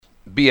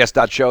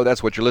BS.Show,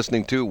 that's what you're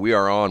listening to. We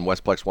are on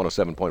Westplex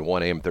 107.1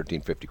 AM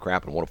 1350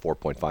 Crap and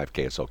 104.5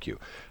 KSLQ.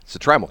 It's a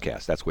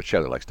Trimulcast. That's what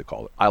Shelley likes to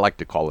call it. I like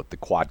to call it the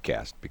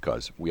Quadcast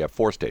because we have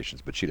 4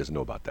 stations, but she doesn't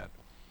know about that.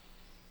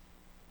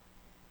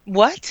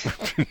 What?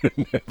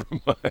 Never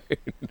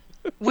mind.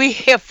 We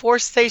have 4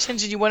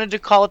 stations and you wanted to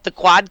call it the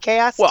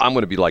Quadcast? Well, I'm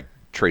going to be like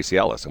Tracy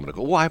Ellis. I'm going to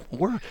go, well,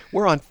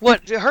 we're on...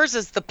 What? Hers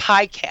is the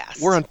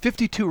Piecast. We're on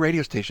 52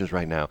 radio stations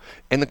right now,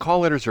 and the call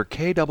letters are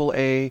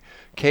KAA,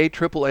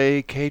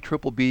 KAAA,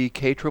 KBB,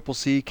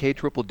 KCCC,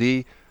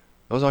 KDD.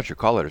 Those aren't your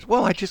call letters.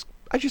 Well, I just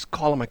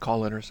call them my call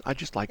letters. I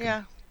just like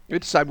them. We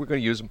decide we're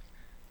going to use them.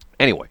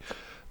 Anyway,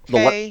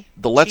 the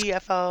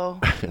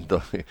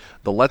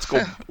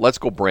let's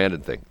go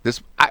Brandon thing.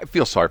 I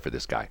feel sorry for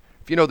this guy.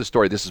 If you know the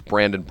story, this is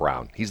Brandon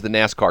Brown. He's the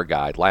NASCAR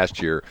guy.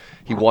 Last year,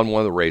 he won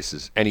one of the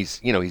races, and he's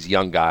a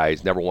young guy.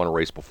 He's never won a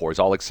race before. He's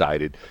all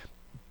excited.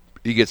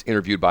 He gets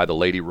interviewed by the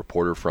lady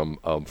reporter from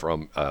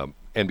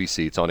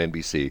NBC. It's on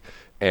NBC,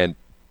 and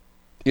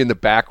in the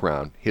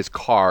background, his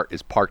car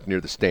is parked near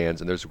the stands,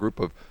 and there's a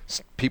group of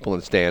people in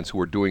the stands who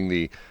are doing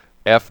the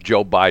F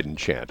Joe Biden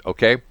chant.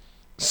 Okay.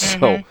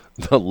 So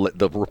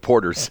the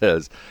reporter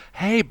says,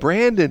 "Hey,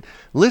 Brandon,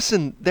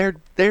 listen,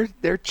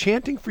 they're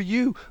chanting for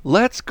you.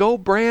 Let's go,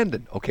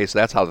 Brandon." Okay, so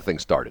that's how the thing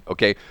started.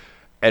 Okay,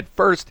 at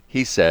first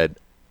he said,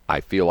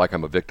 "I feel like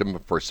I'm a victim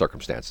of first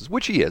circumstances,"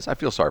 which he is. I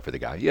feel sorry for the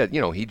guy. Yeah,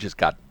 he just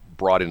got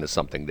brought into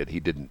something that he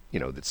didn't.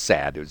 That's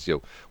sad. It was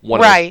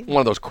one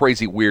of those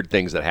crazy weird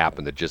things that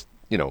happened that just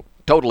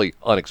totally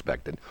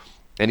unexpected.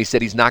 And he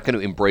said he's not going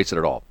to embrace it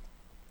at all.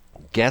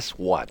 Guess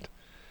what?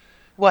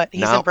 What?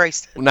 He's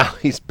embraced it. Now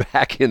he's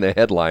back in the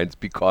headlines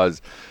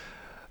because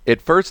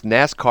at first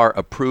NASCAR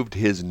approved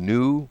his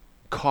new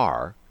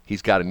car.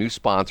 He's got a new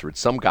sponsor. It's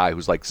some guy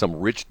who's like some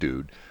rich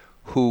dude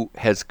who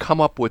has come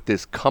up with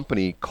this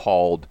company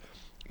called,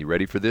 you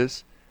ready for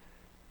this?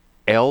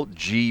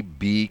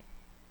 LGB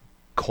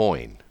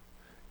Coin.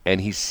 And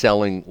he's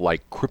selling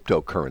like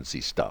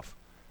cryptocurrency stuff.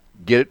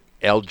 Get it?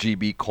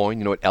 LGB Coin.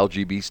 You know what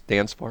LGB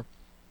stands for?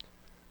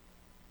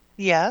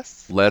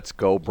 Yes. Let's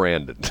go,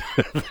 Brandon.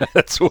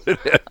 That's what it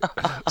is.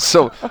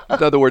 So,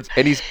 in other words,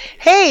 and he's...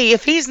 Hey,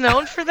 if he's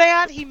known for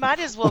that, he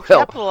might as well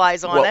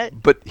capitalize on it.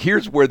 But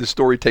here's where the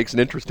story takes an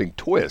interesting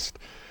twist.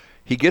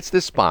 He gets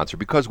this sponsor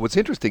because what's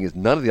interesting is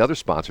none of the other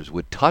sponsors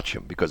would touch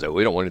him because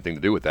we don't want anything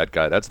to do with that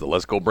guy. That's the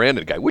Let's Go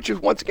Brandon guy, which is,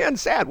 once again,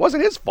 sad. It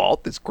wasn't his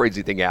fault. This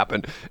crazy thing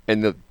happened,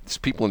 and the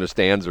people in the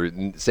stands are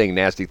saying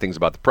nasty things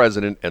about the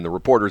president, and the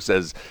reporter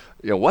says,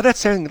 that's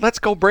saying, Let's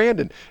Go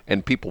Brandon.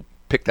 And people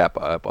picked that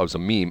up as a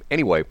meme.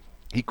 Anyway,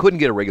 he couldn't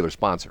get a regular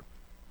sponsor.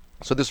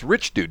 So this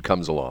rich dude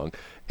comes along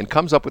and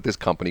comes up with this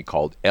company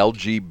called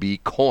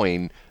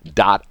lgbcoin.io.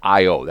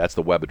 That's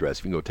the web address.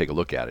 You can go take a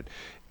look at it.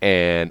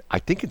 And I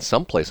think in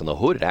some place on the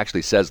hood it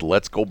actually says,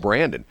 Let's Go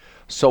Brandon.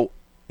 So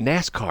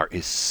NASCAR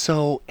is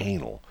so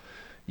anal.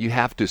 You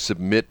have to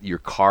submit your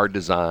car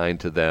design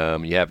to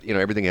them. You have,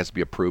 everything has to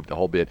be approved, the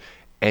whole bit.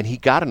 And he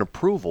got an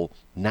approval.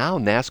 Now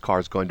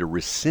NASCAR is going to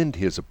rescind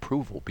his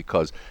approval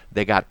because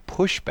they got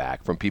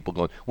pushback from people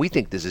going, we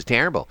think this is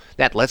terrible.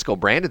 That Let's Go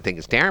Brandon thing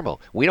is terrible.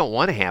 We don't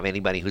want to have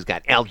anybody who's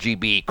got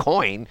LGB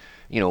coin.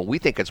 We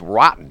think it's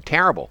rotten,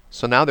 terrible.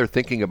 So now they're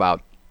thinking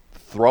about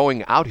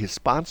throwing out his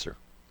sponsor.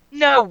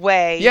 No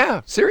way.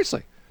 Yeah,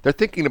 seriously. They're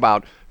thinking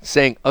about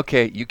saying,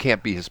 okay, you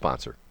can't be his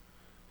sponsor.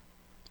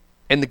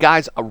 And the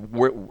guys,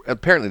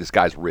 apparently this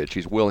guy's rich.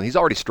 He's willing. He's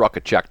already struck a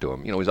check to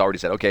him. He's already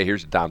said, okay,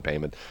 here's the down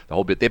payment, the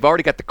whole bit. They've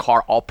already got the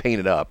car all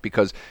painted up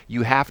because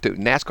you have to,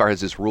 NASCAR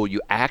has this rule,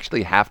 you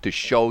actually have to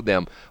show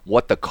them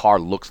what the car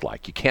looks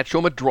like. You can't show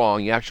them a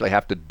drawing. You actually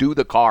have to do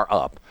the car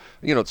up.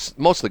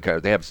 Most of the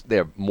cars, they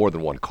have more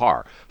than one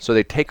car. So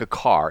they take a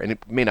car, and it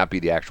may not be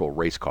the actual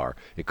race car.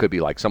 It could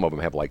be like some of them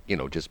have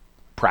just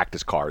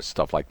practice cars,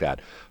 stuff like that.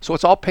 So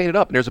it's all painted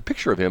up, and there's a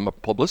picture of him, a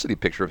publicity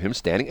picture of him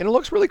standing, and it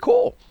looks really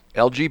cool.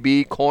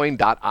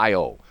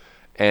 lgbcoin.io.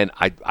 And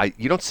I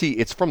you don't see,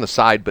 it's from the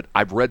side, but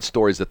I've read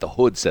stories that the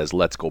hood says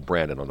Let's Go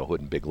Brandon on the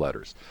hood in big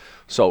letters.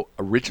 So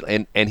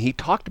originally, and he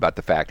talked about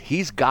the fact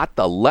he's got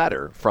the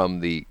letter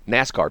from the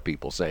NASCAR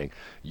people saying,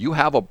 you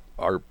have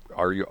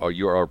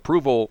your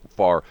approval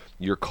for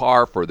your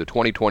car for the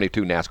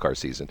 2022 NASCAR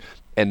season.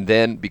 And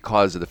then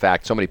because of the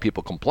fact so many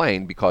people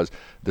complained because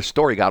the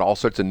story got all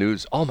sorts of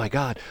news, oh my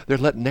God,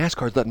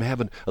 NASCAR's letting them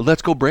have a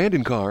Let's Go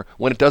Brandon car,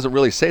 when it doesn't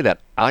really say that.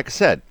 Like I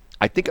said,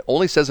 I think it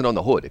only says it on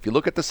the hood. If you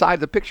look at the side of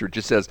the picture, it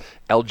just says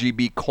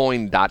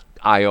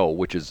lgbcoin.io,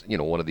 which is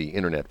one of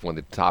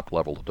the top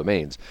level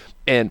domains.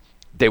 And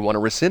they want to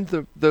rescind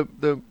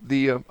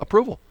the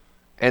approval.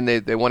 And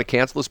they want to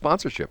cancel the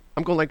sponsorship.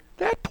 I'm going like,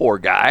 that poor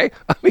guy.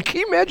 I mean,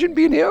 can you imagine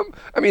being him?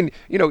 I mean,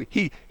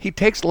 he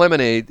takes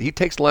lemonade, he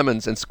takes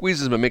lemons and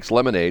squeezes them and makes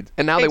lemonade,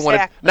 and now they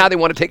want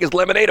to take his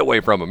lemonade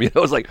away from him.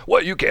 It's like,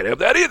 well, you can't have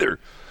that either.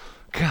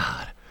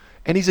 God.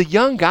 And he's a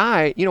young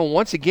guy.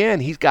 Once again,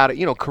 he's got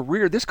a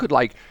career. This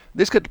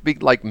could be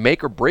like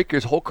make or break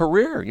his whole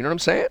career. You know what I'm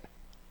saying?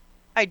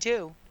 I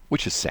do.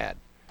 Which is sad.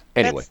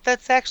 Anyway,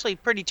 that's actually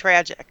pretty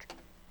tragic.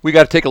 We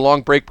got to take a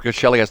long break because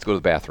Shelley has to go to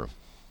the bathroom.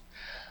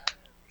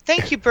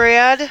 Thank you,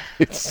 Brad.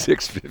 It's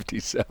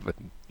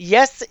 6:57.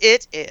 Yes,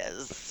 it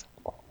is.